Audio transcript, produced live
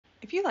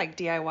If you like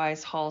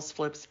DIYs, hauls,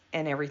 flips,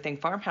 and everything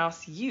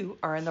farmhouse, you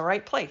are in the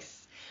right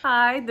place.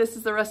 Hi, this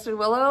is the Rusted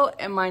Willow,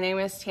 and my name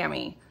is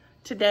Tammy.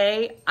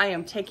 Today, I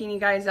am taking you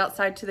guys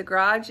outside to the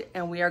garage,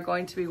 and we are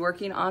going to be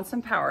working on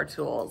some power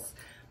tools.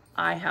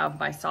 I have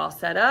my saw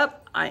set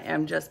up. I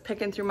am just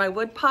picking through my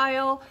wood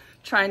pile,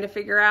 trying to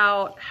figure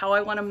out how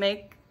I want to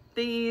make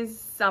these.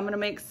 So I'm going to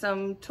make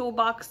some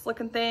toolbox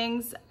looking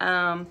things,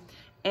 and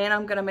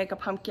I'm going to make a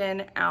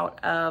pumpkin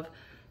out of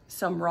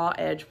some raw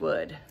edge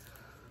wood.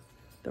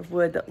 The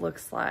wood that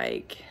looks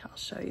like, I'll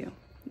show you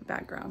the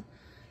background.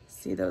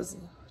 See those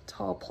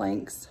tall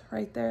planks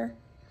right there?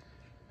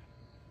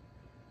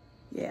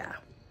 Yeah.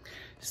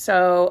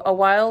 So a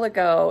while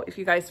ago, if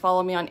you guys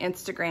follow me on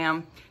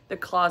Instagram, the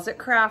Closet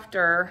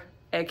Crafter,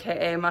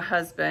 AKA my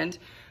husband,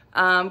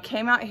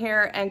 came out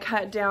here and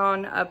cut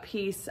down a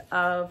piece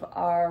of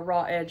our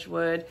raw edge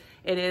wood.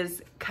 It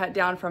is cut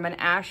down from an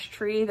ash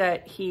tree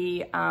that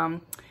he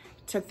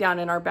took down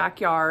in our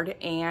backyard,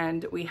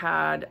 and we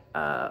had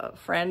a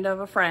friend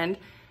of a friend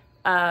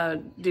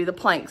do the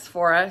planks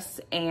for us,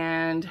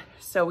 and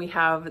so we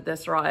have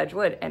this raw edge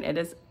wood, and it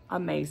is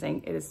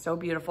amazing. It is so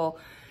beautiful,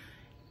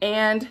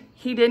 and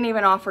he didn't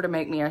even offer to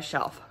make me a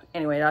shelf.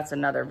 Anyway, that's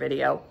another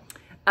video.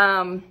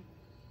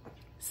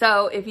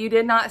 So if you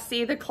did not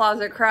see the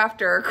Closet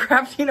Crafter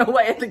crafting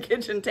away at the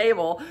kitchen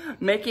table,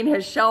 making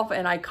his shelf,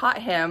 and I caught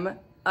him,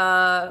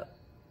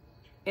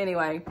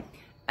 anyway,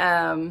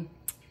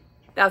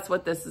 that's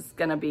what this is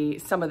gonna be.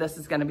 Some of this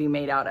is gonna be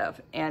made out of,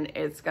 and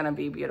it's gonna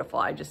be beautiful.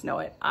 I just know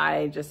it.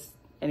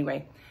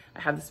 Anyway, I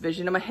have this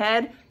vision in my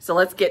head, so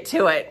let's get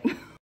to it.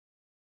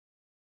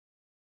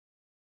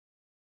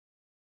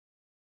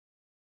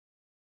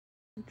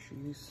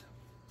 Jeez.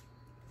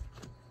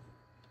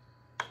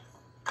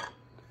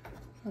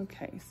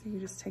 Okay, so you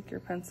just take your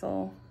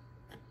pencil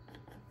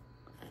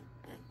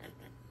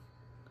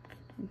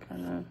and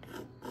kind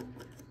of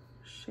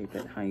shape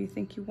it how you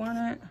think you want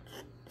it.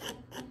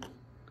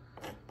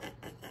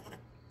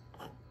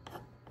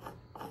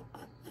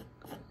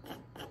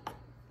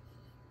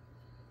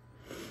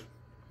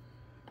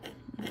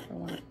 I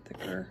want it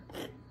thicker.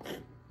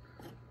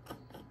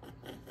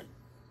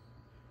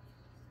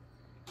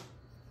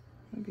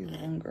 Maybe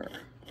longer.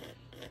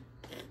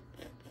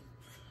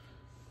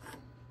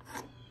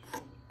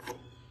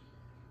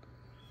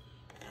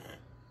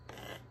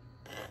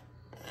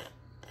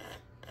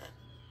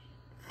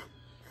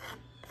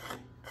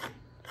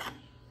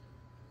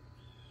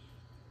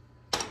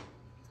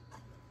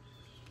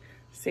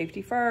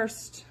 Safety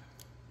first.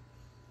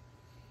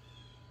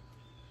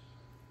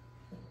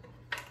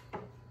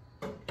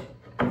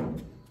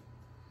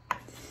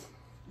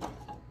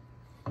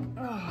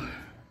 Oh.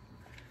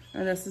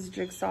 And this is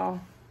jigsaw.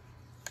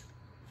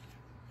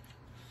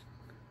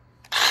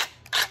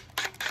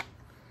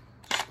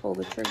 Pull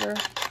the trigger, and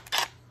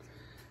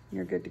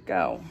you're good to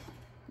go.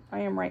 I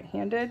am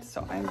right-handed,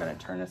 so I'm going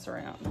to turn this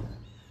around.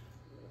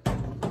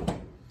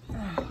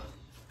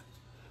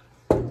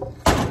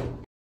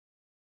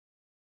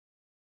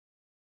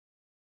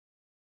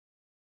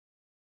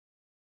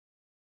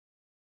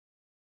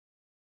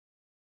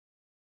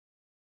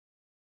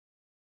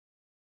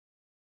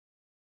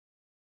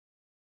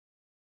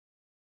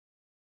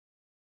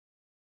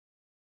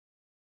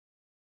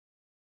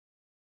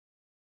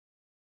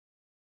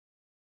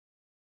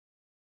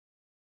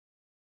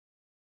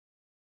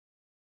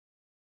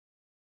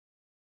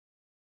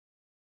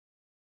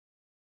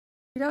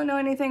 If you don't know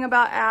anything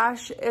about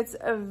ash, it's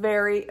a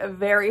very,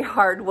 very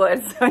hard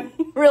wood. So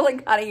you really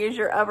got to use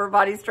your upper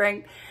body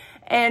strength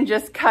and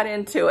just cut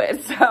into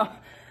it. So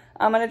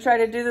I'm going to try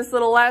to do this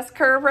little last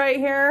curve right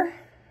here,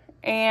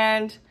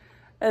 and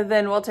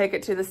then we'll take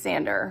it to the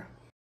sander.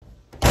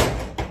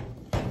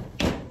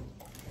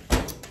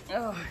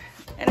 Oh,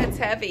 and it's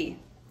heavy.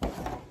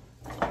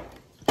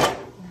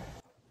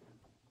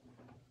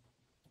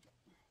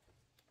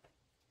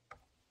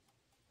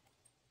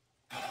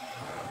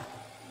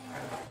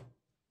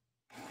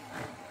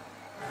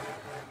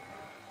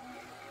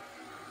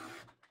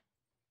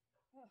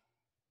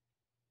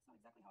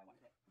 Exactly how I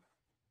wanted it.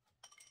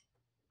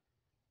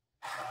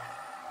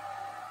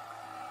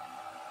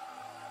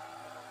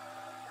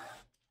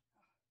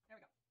 There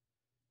we go.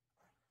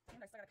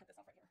 And I still gotta cut this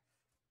off right here.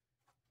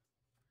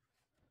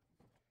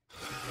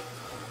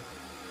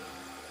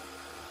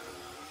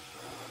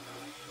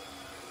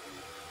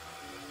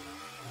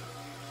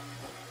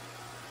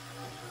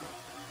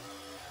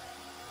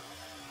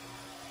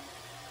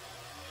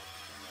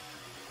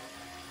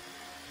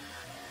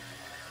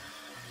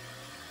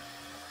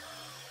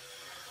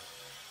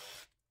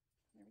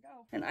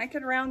 And I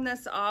could round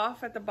this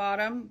off at the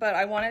bottom, but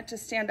I want it to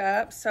stand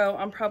up, so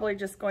I'm probably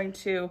just going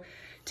to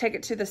take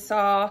it to the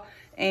saw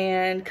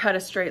and cut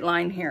a straight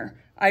line here.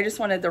 I just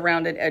wanted the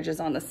rounded edges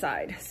on the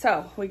side.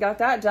 So we got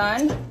that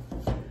done.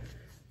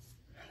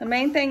 The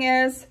main thing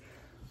is,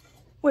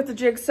 with the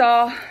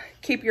jigsaw,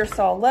 keep your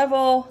saw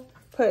level,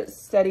 put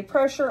steady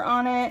pressure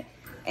on it,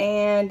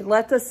 and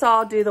let the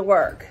saw do the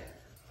work.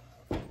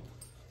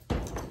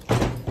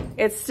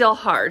 It's still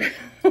hard.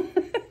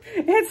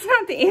 It's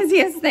not the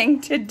easiest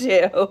thing to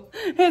do.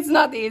 It's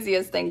not the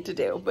easiest thing to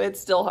do, but it's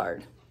still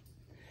hard.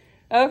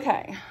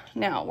 Okay,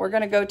 now we're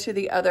gonna go to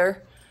the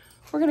other,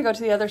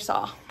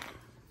 saw.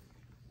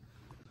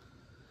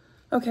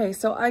 Okay,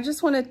 so I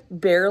just wanna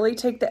barely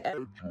take the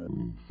edge.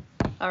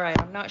 All right,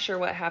 I'm not sure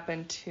what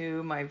happened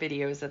to my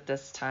videos at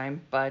this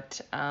time, but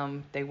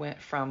they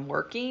went from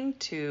working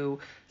to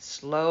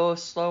slow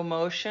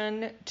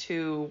motion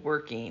to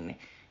working,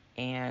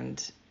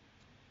 and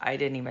I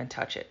didn't even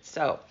touch it.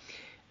 So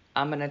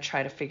I'm gonna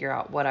try to figure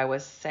out what I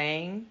was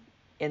saying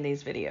in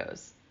these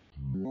videos.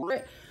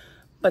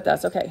 But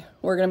that's okay,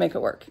 we're gonna make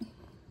it work.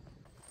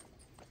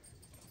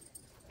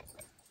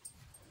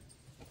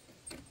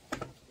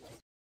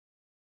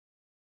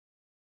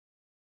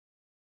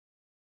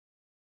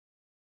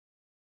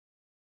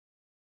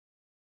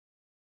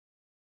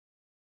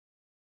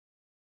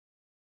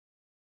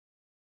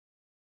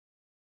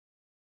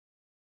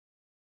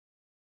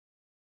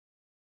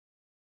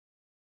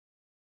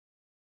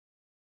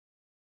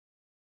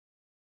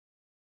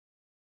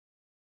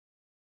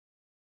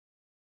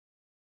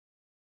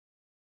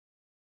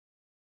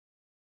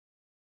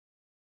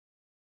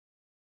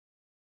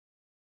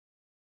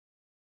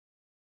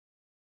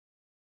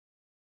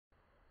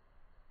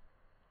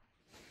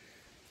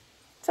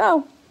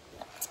 So,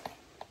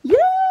 yay!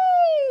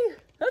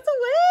 That's a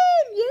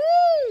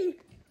win!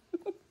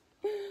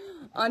 Yay!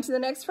 On to the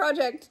next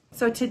project.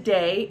 So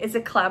today is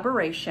a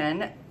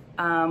collaboration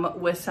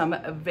with some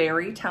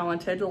very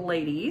talented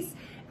ladies.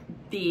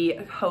 The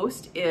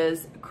host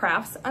is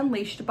Crafts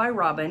Unleashed by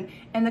Robin,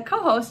 and the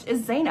co-host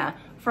is Zaina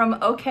from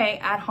OK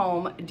at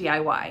Home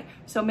DIY.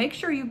 So make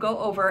sure you go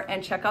over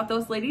and check out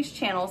those ladies'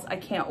 channels. I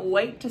can't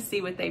wait to see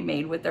what they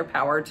made with their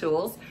power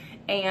tools.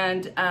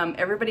 And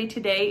everybody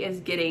today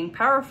is getting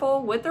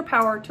powerful with their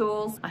power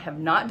tools. I have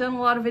not done a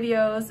lot of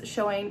videos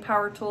showing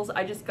power tools.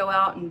 I just go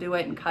out and do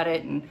it and cut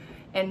it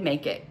and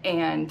make it.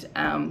 And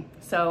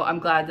so I'm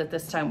glad that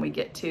this time we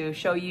get to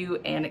show you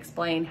and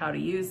explain how to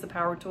use the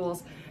power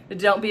tools.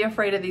 Don't be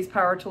afraid of these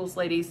power tools,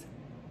 ladies.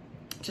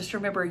 Just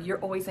remember, you're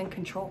always in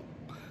control.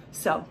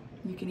 So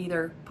you can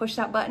either push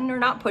that button or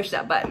not push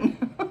that button.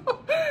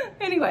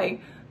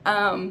 Anyway,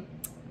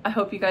 I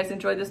hope you guys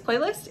enjoyed this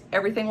playlist.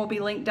 Everything will be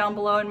linked down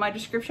below in my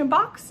description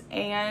box,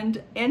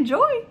 and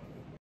enjoy.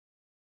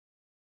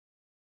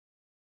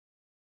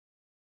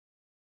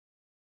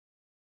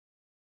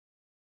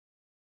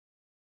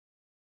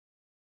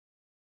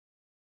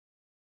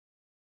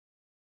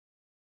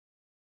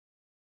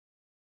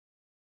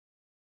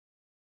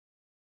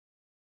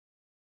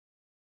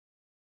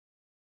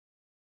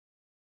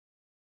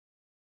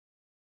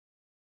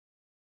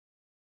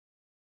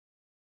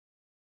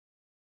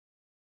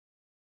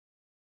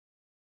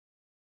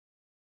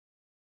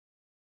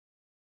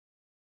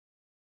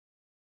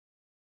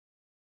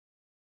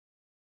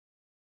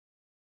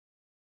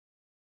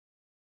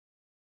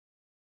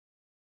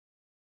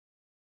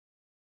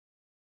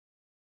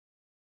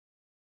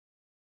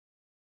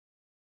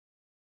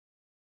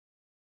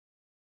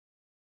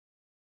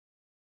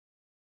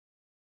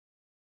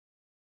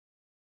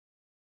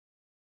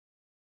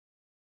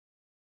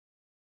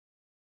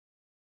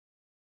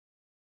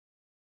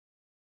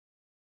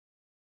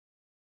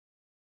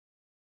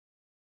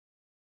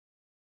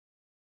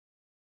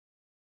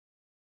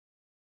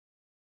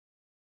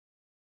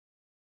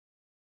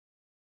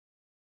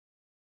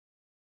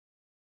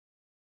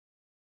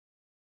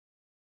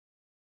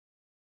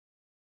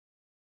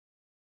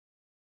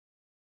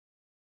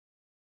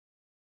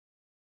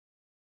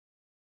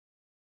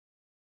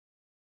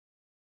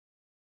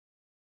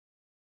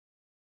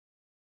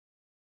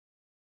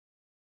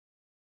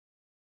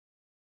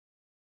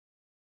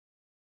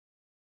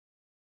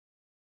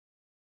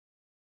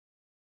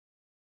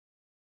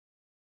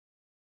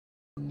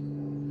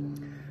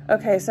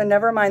 Okay, so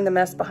never mind the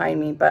mess behind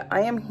me, but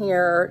I am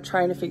here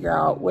trying to figure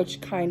out which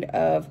kind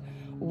of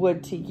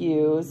wood to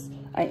use.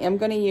 I am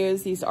going to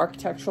use these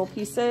architectural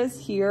pieces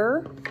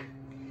here,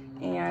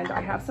 and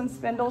I have some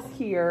spindles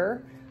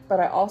here,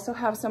 but I also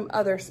have some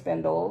other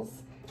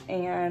spindles,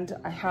 and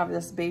I have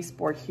this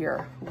baseboard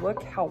here.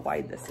 Look how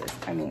wide this is.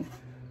 I mean,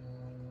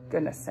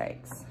 goodness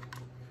sakes.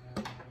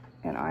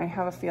 And I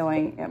have a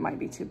feeling it might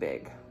be too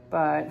big,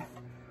 but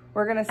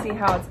we're going to see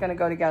how it's going to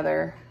go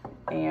together,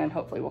 and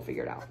hopefully we'll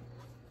figure it out.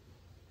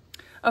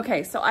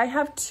 Okay, so I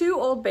have two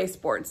old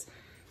baseboards.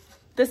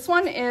 This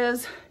one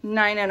is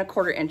 9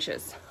 1/4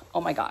 inches.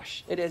 Oh my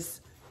gosh, it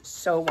is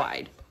so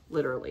wide,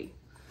 literally.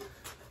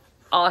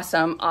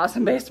 Awesome,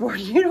 awesome baseboard.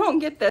 You don't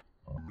get this.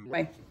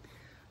 Anyway,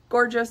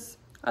 gorgeous,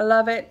 I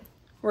love it.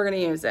 We're gonna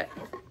use it.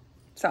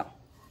 So,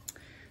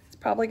 it's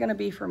probably gonna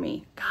be for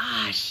me.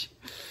 Gosh,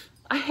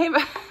 I have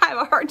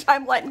a hard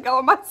time letting go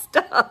of my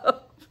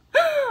stuff.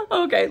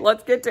 Okay,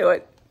 let's get to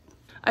it.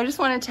 I just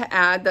wanted to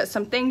add that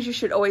some things you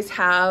should always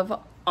have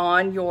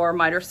on your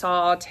miter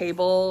saw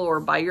table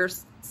or by your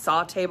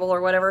saw table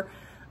or whatever.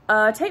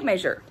 Tape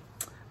measure,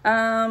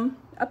 a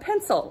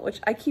pencil, which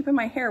I keep in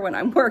my hair when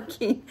I'm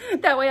working.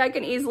 That way I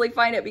can easily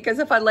find it, because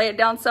if I lay it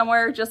down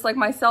somewhere just like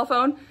my cell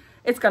phone,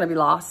 it's gonna be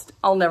lost.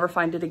 I'll never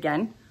find it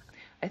again.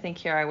 I think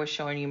here I was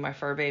showing you my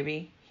fur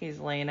baby. He's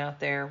laying out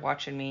there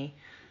watching me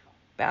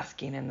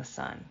basking in the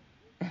sun.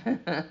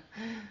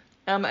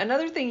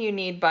 Another thing you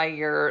need by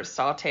your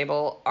saw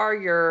table are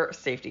your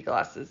safety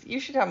glasses. You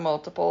should have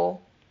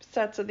multiple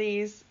sets of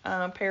these,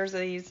 pairs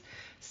of these,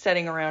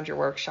 setting around your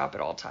workshop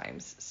at all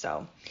times.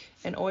 So,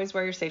 and always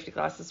wear your safety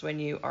glasses when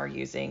you are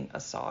using a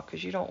saw,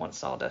 because you don't want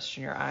sawdust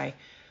in your eye.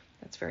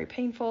 That's very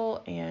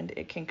painful and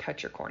it can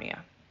cut your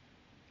cornea.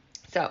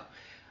 So,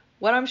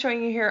 what I'm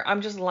showing you here,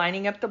 I'm just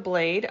lining up the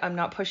blade. I'm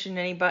not pushing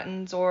any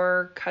buttons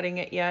or cutting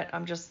it yet.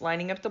 I'm just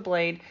lining up the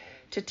blade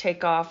to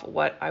take off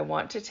what I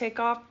want to take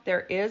off.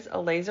 There is a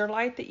laser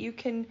light that you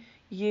can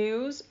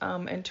use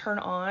and turn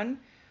on.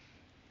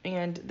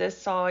 And this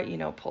saw, you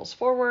know, pulls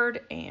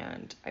forward,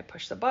 and I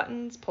push the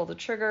buttons, pull the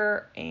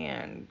trigger,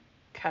 and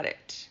cut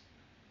it.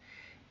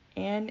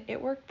 And it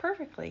worked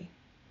perfectly.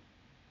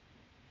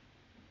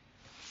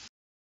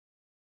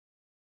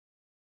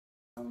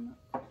 I'm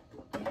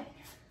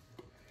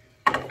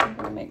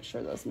gonna make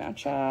sure those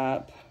match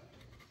up.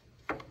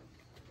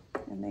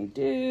 And they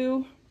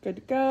do. Good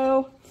to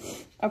go.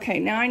 Okay,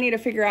 now I need to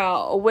figure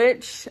out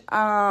which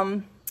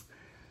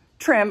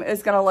trim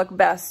is gonna look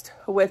best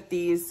with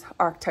these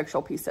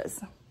architectural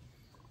pieces.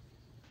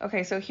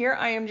 Okay, so here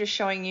I am just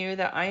showing you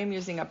that I am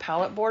using a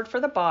pallet board for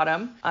the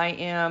bottom. I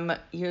am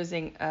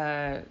using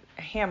a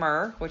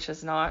hammer, which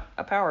is not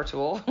a power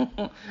tool,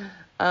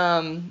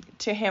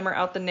 to hammer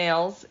out the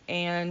nails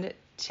and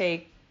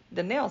take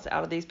the nails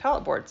out of these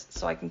pallet boards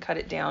so I can cut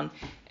it down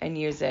and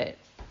use it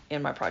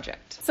in my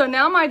project. So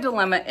now my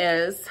dilemma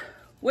is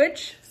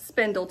which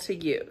spindle to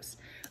use.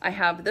 I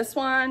have this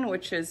one,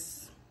 which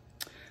is,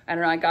 I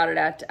don't know, I got it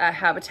at a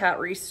Habitat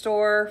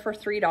Restore for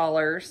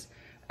 $3.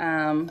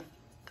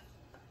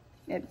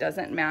 It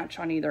doesn't match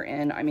on either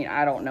end. I mean,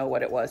 I don't know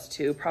what it was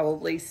too,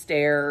 probably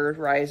stair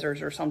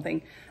risers or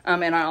something.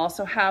 And I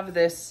also have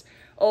this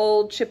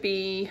old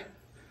Chippy,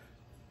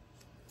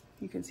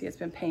 you can see it's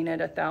been painted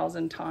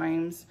 1,000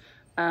 times,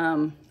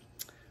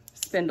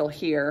 spindle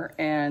here.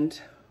 And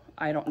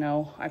I don't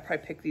know, I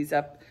probably picked these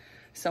up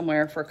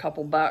somewhere for a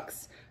couple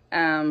bucks.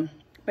 But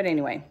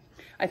anyway,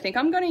 I think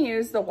I'm gonna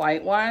use the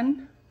white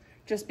one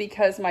just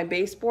because my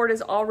baseboard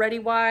is already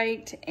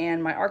white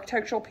and my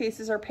architectural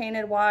pieces are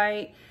painted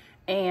white,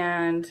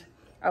 and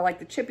I like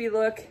the chippy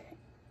look,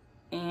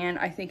 and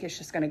I think it's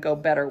just gonna go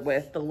better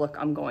with the look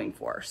I'm going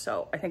for.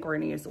 So I think we're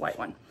gonna use the white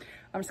one.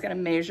 I'm just gonna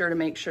measure to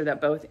make sure that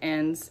both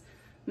ends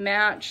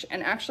match,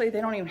 and actually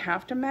they don't even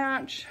have to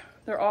match.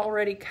 They're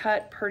already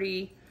cut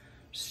pretty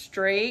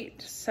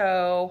straight.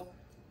 So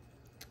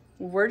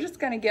we're just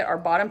gonna get our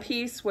bottom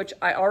piece, which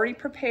I already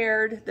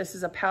prepared. This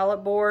is a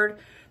pallet board.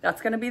 That's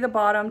gonna be the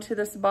bottom to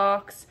this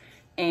box.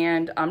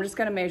 And I'm just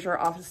gonna measure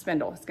off the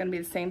spindle. It's gonna be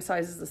the same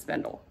size as the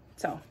spindle.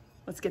 So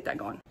let's get that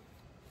going.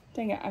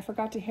 Dang it, I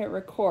forgot to hit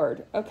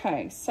record.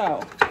 Okay,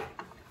 so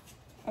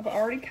I've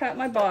already cut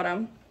my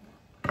bottom.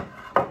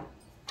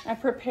 I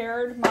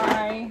prepared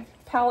my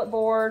pallet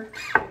board,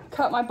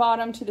 cut my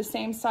bottom to the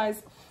same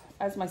size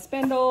as my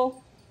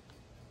spindle.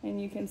 And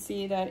you can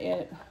see that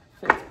it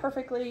fits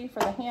perfectly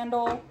for the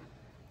handle.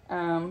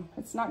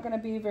 It's not gonna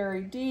be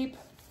very deep.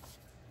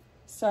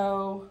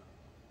 So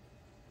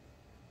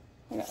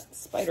I got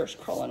spiders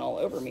crawling all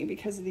over me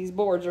because these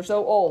boards are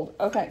so old.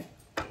 Okay,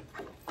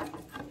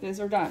 these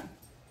are done.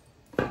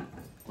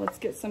 Let's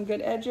get some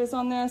good edges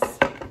on this.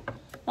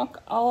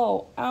 Knock,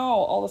 oh, ow,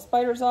 all the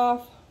spiders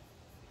off.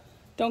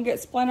 Don't get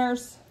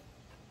splinters.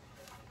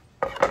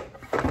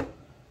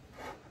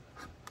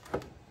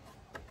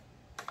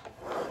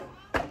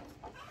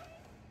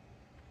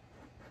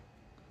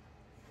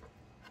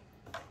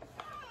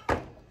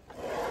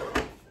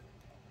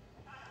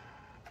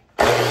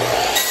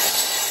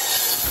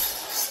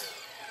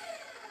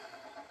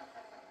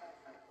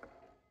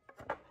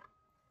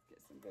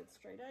 Good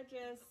straight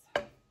edges.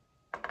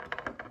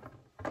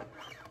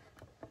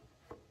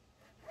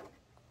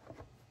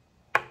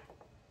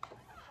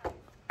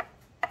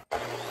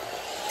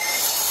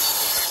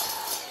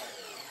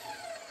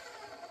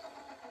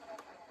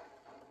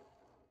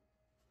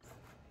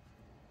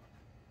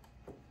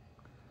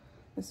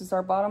 This is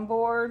our bottom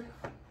board.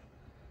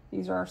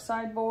 These are our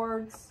side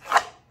boards.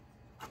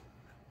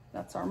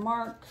 That's our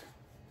mark.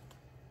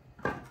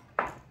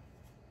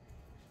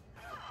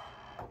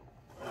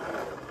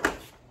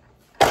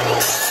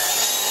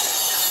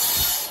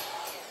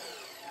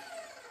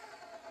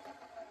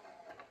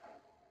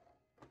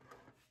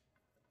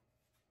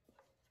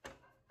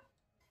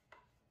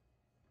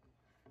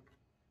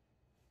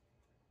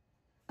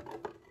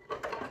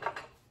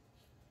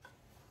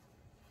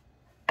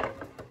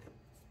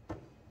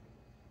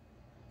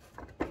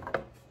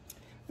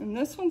 And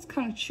this one's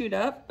kind of chewed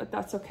up, but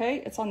that's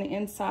okay. It's on the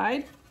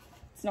inside.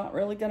 It's not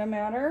really gonna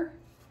matter.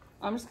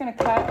 I'm just gonna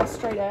cut a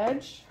straight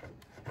edge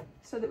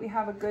so that we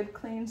have a good,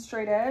 clean,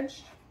 straight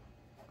edge.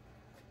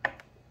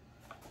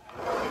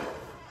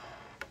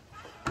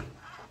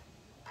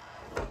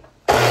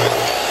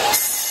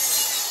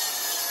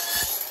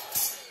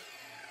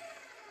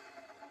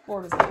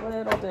 Board is a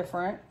little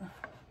different.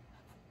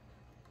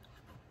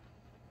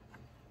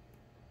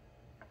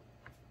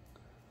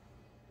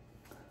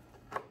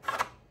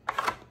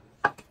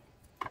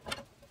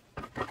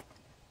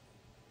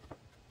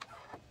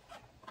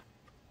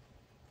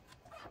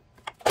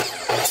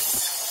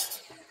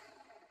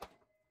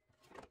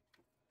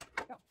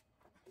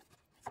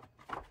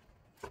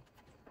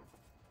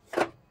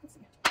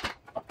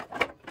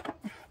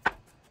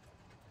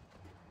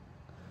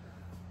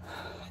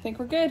 think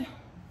we're good.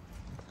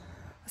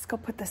 Let's go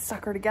put this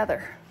sucker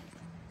together.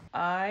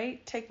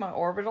 I take my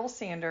orbital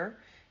sander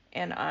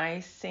and I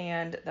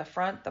sand the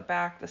front, the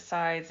back, the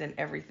sides, and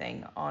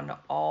everything on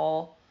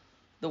all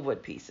the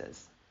wood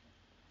pieces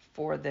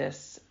for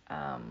this,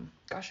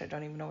 gosh, I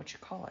don't even know what you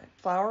call it.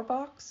 Flower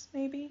box,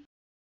 maybe?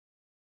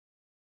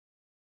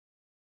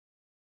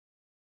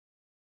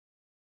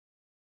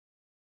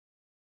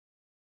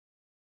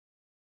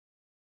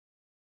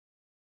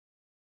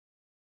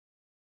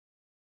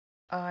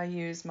 I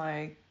use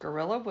my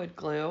Gorilla wood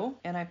glue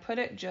and I put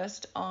it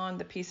just on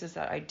the pieces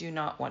that I do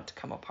not want to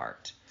come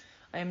apart.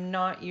 I am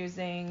not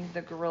using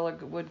the Gorilla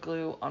wood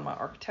glue on my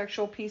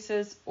architectural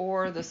pieces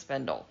or the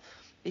spindle,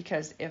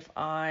 because if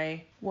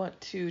I want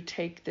to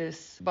take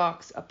this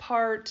box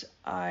apart,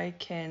 I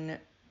can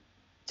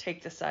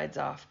take the sides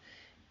off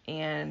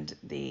and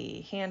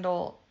the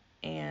handle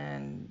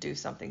and do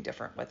something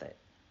different with it.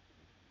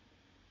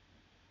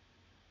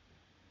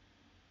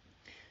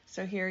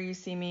 So here you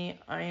see me,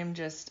 I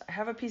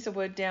have a piece of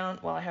wood down,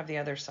 well, I have the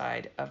other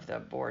side of the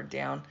board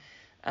down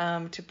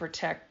to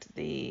protect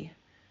the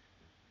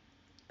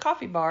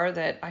coffee bar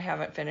that I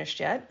haven't finished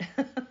yet.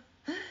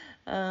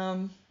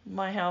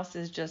 My house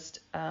is just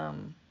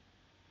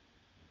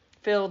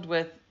filled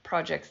with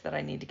projects that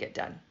I need to get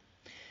done.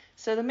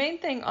 So the main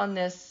thing on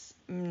this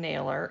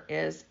nailer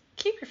is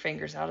keep your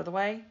fingers out of the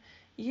way.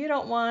 You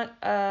don't want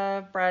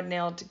a brad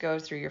nail to go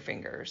through your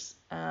fingers.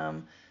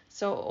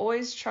 So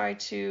always try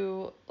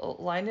to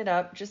line it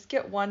up. Just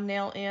get one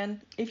nail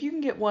in. If you can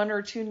get 1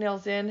 or 2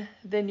 nails in,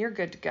 then you're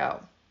good to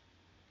go.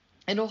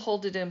 It'll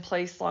hold it in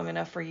place long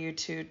enough for you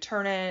to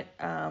turn it,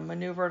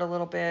 maneuver it a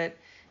little bit,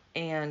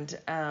 and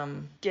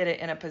get it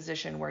in a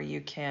position where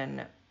you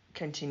can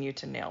continue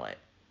to nail it.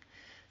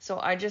 So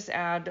I just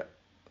add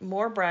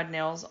more brad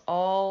nails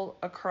all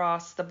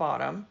across the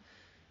bottom,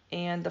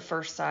 and the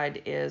first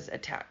side is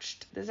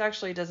attached. This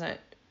actually doesn't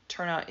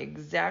turn out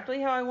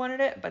exactly how I wanted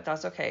it, but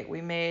that's okay. We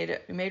made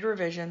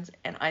revisions,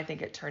 and I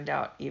think it turned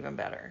out even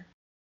better.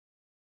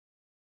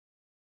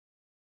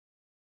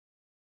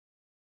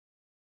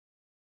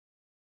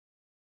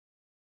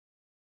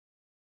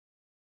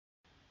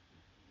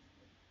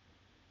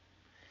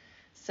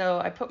 So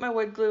I put my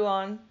wood glue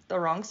on the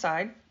wrong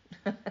side.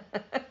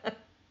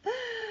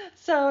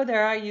 So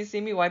there you see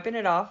me wiping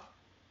it off.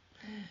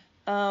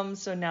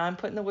 So now I'm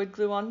putting the wood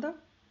glue on the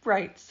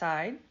right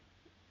side,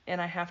 and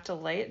I have to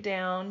lay it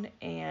down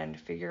and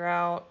figure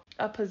out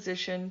a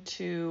position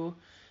to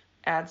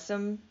add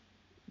some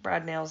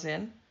brad nails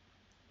in.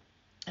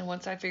 And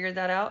once I figured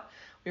that out,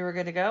 we were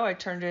good to go. I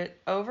turned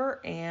it over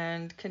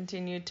and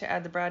continued to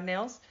add the brad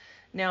nails.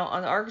 Now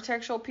on the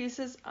architectural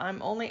pieces,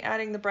 I'm only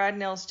adding the brad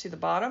nails to the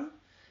bottom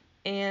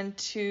and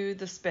to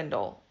the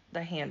spindle,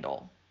 the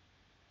handle.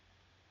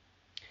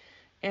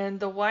 And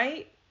the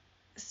white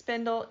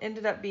spindle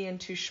ended up being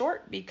too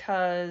short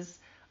because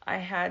I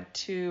had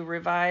to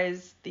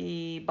revise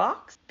the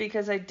box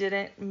because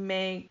it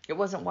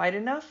wasn't wide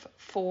enough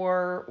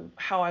for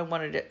how I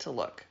wanted it to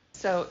look.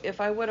 So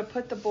if I would have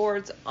put the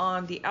boards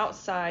on the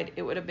outside,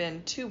 it would have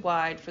been too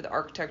wide for the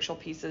architectural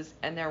pieces,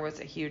 and there was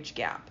a huge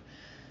gap.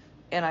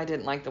 And I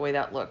didn't like the way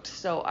that looked.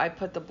 So I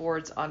put the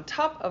boards on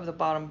top of the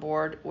bottom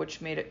board, which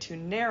made it too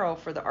narrow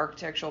for the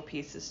architectural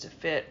pieces to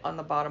fit on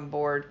the bottom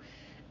board.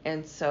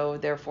 And so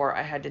therefore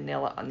I had to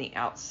nail it on the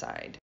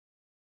outside.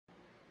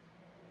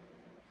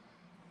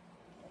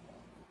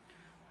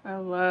 I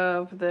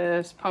love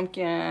this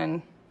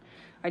pumpkin.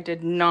 I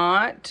did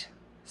not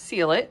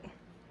seal it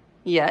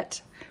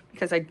yet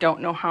because I don't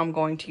know how I'm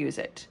going to use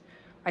it.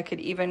 I could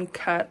even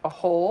cut a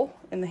hole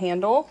in the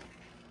handle,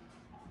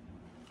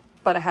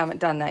 but I haven't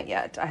done that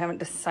yet. I haven't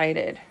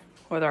decided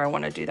whether I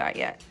want to do that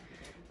yet.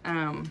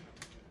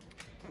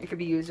 It could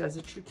be used as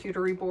a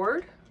charcuterie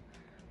board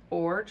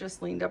or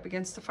just leaned up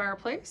against the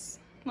fireplace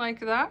like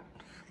that,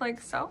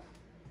 like so.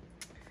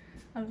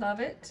 I love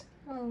it.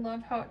 I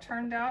love how it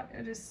turned out.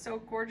 It is so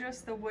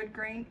gorgeous. The wood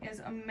grain is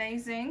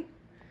amazing,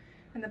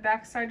 and the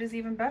back side is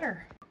even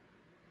better.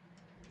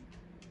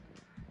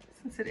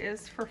 Since it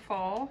is for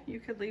fall, you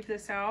could leave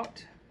this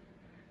out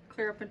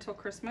clear up until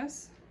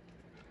Christmas.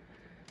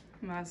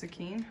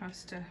 Mazikeen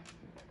has to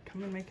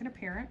come and make an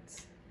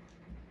appearance.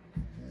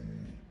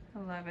 I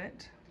love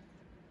it.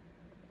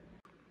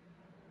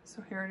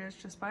 So here it is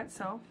just by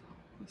itself.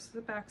 This is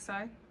the back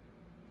side.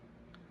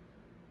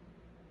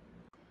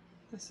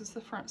 This is the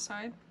front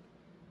side.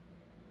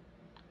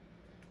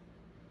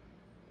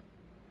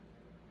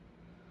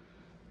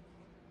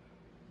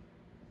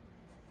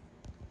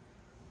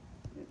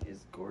 It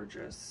is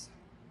gorgeous.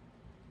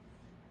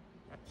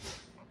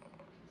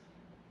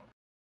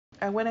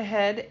 I went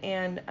ahead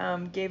and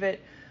gave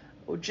it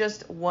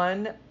just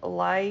one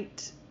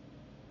light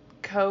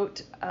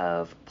coat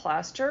of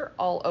plaster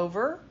all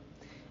over,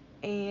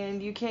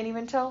 and you can't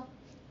even tell.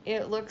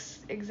 It looks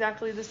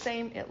exactly the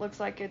same. It looks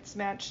like it's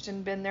matched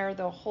and been there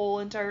the whole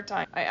entire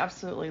time. I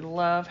absolutely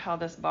love how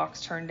this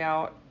box turned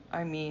out.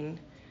 I mean,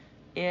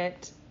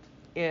 it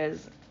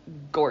is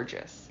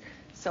gorgeous.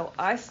 So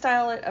I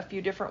style it a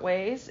few different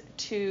ways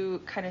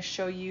to kind of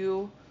show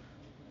you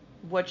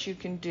what you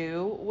can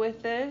do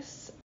with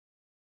this.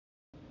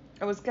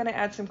 I was going to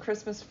add some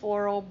Christmas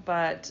floral,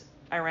 but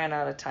I ran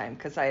out of time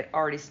because I had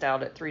already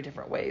styled it 3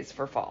 different ways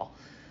for fall.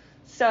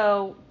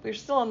 So we're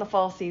still in the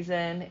fall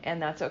season,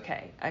 and that's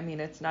okay. I mean,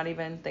 it's not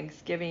even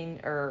Thanksgiving,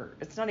 or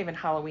it's not even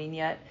Halloween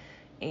yet,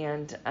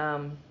 and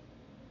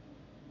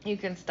you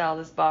can style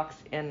this box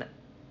in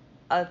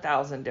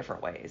 1,000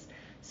 different ways.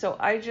 So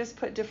I just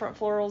put different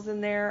florals in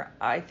there.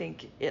 I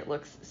think it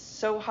looks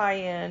so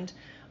high end.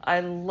 I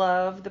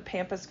love the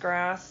pampas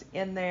grass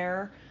in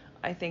there.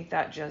 I think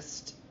that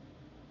just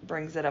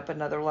brings it up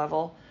another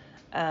level,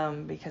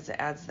 because it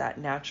adds that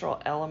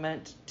natural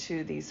element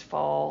to these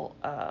fall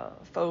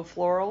faux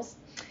florals.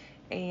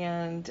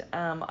 And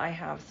I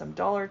have some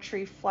Dollar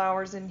Tree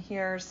flowers in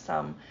here,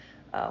 some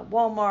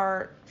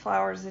Walmart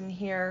flowers in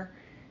here,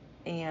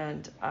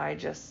 and I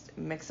just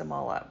mix them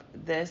all up.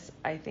 This,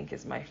 I think,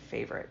 is my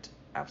favorite,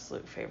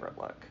 absolute favorite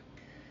look.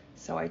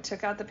 So I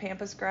took out the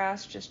pampas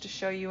grass just to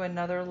show you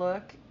another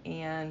look,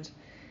 and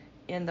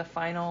in the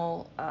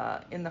final,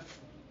 in the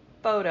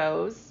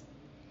photos,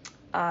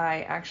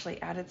 I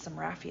actually added some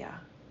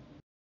raffia.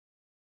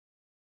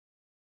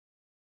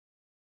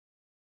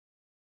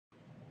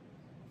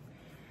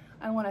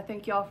 I want to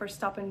thank y'all for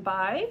stopping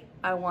by.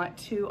 I want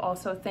to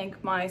also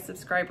thank my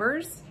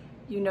subscribers.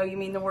 You know you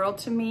mean the world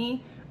to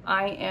me.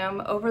 I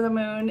am over the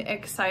moon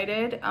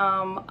excited.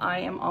 I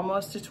am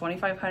almost to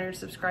 2,500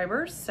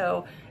 subscribers,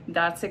 so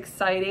that's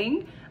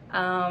exciting.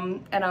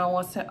 And I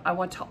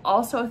want to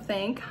also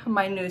thank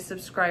my new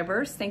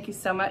subscribers. Thank you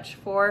so much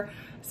for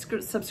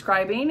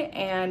subscribing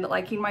and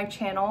liking my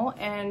channel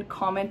and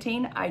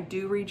commenting. I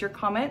do read your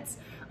comments.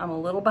 I'm a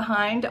little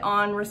behind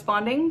on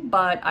responding,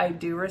 but I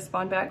do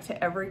respond back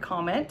to every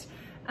comment.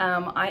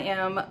 I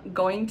am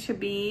going to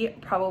be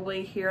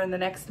probably here in the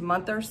next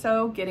month or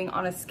so getting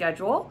on a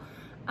schedule.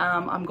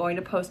 I'm going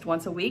to post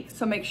once a week,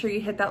 so make sure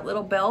you hit that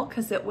little bell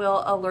because it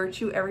will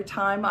alert you every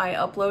time I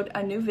upload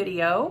a new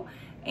video.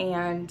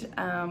 And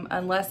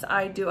unless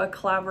I do a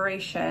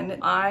collaboration,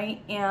 I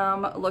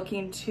am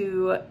looking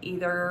to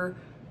either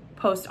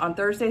post on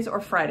Thursdays or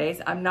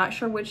Fridays. I'm not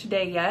sure which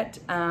day yet,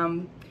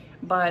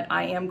 but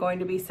I am going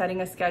to be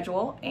setting a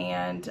schedule,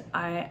 and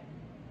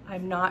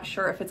I'm not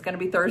sure if it's going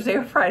to be Thursday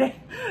or Friday.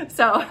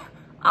 So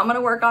I'm going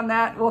to work on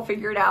that. We'll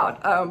figure it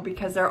out,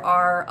 because there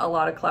are a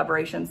lot of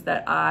collaborations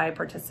that I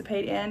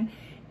participate in,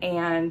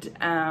 and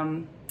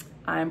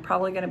I'm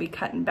probably going to be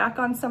cutting back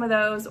on some of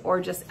those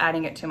or just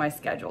adding it to my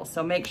schedule.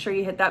 So make sure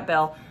you hit that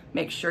bell.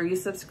 Make sure you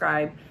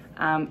subscribe.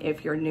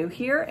 If you're new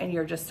here and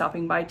you're just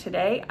stopping by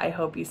today, I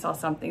hope you saw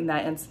something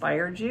that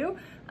inspired you.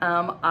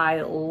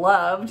 I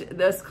loved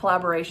this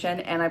collaboration,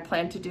 and I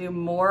plan to do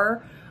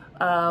more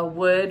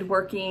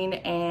woodworking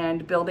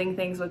and building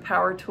things with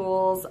power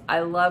tools. I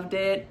loved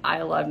it.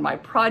 I loved my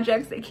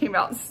projects. They came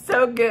out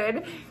so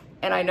good.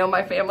 And I know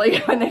my family,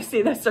 when they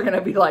see this, they're going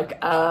to be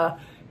like,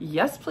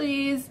 yes,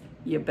 please.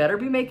 You better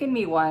be making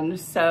me one.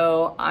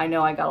 So I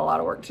know I got a lot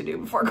of work to do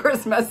before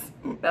Christmas.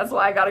 That's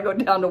why I got to go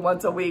down to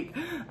once a week.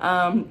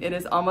 It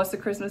is almost the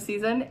Christmas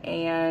season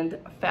and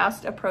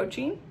fast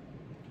approaching.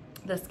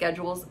 The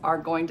schedules are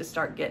going to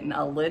start getting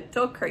a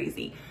little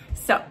crazy.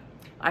 So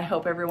I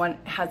hope everyone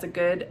has a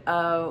good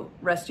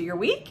rest of your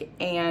week,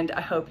 and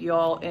I hope you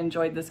all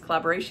enjoyed this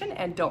collaboration.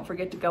 And don't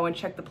forget to go and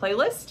check the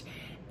playlist,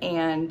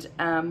 and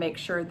make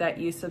sure that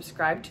you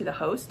subscribe to the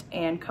host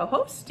and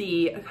co-host.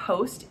 The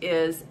host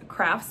is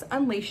Crafts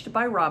Unleashed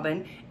by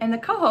Robin, and the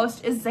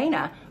co-host is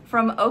Zaina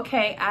from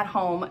OK at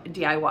Home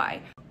DIY.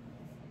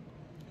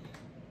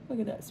 Look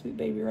at that sweet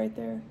baby right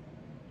there.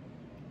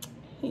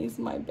 He's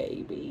my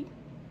baby.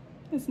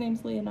 His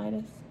name's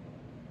Leonidas.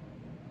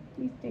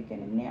 He's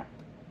taking a nap.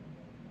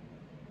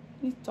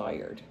 He's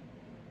tired.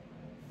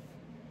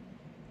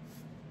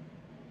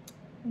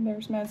 And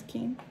there's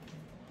Mazkeen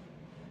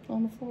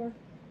on the floor.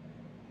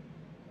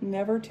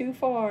 Never too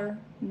far,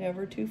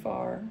 never too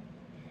far.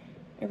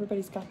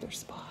 Everybody's got their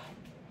spot.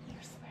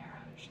 There's Samara,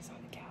 she's on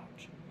the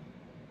couch.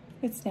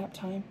 It's nap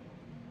time.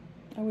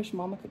 I wish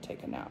Mama could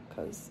take a nap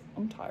because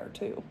I'm tired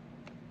too.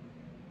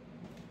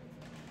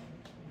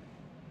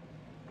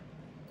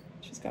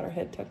 She's got her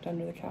head tucked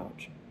under the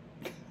couch.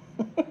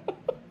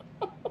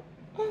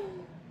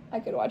 I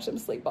could watch them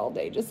sleep all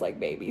day just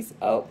like babies.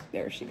 Oh,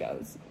 there she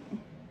goes.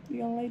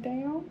 You gonna lay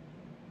down?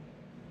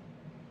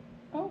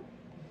 Oh,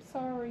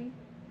 sorry.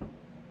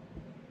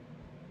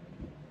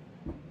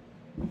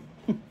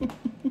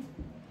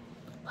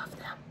 Love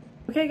them.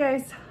 Okay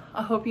guys,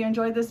 I hope you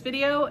enjoyed this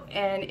video,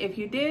 and if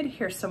you did,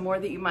 here's some more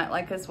that you might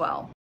like as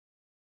well.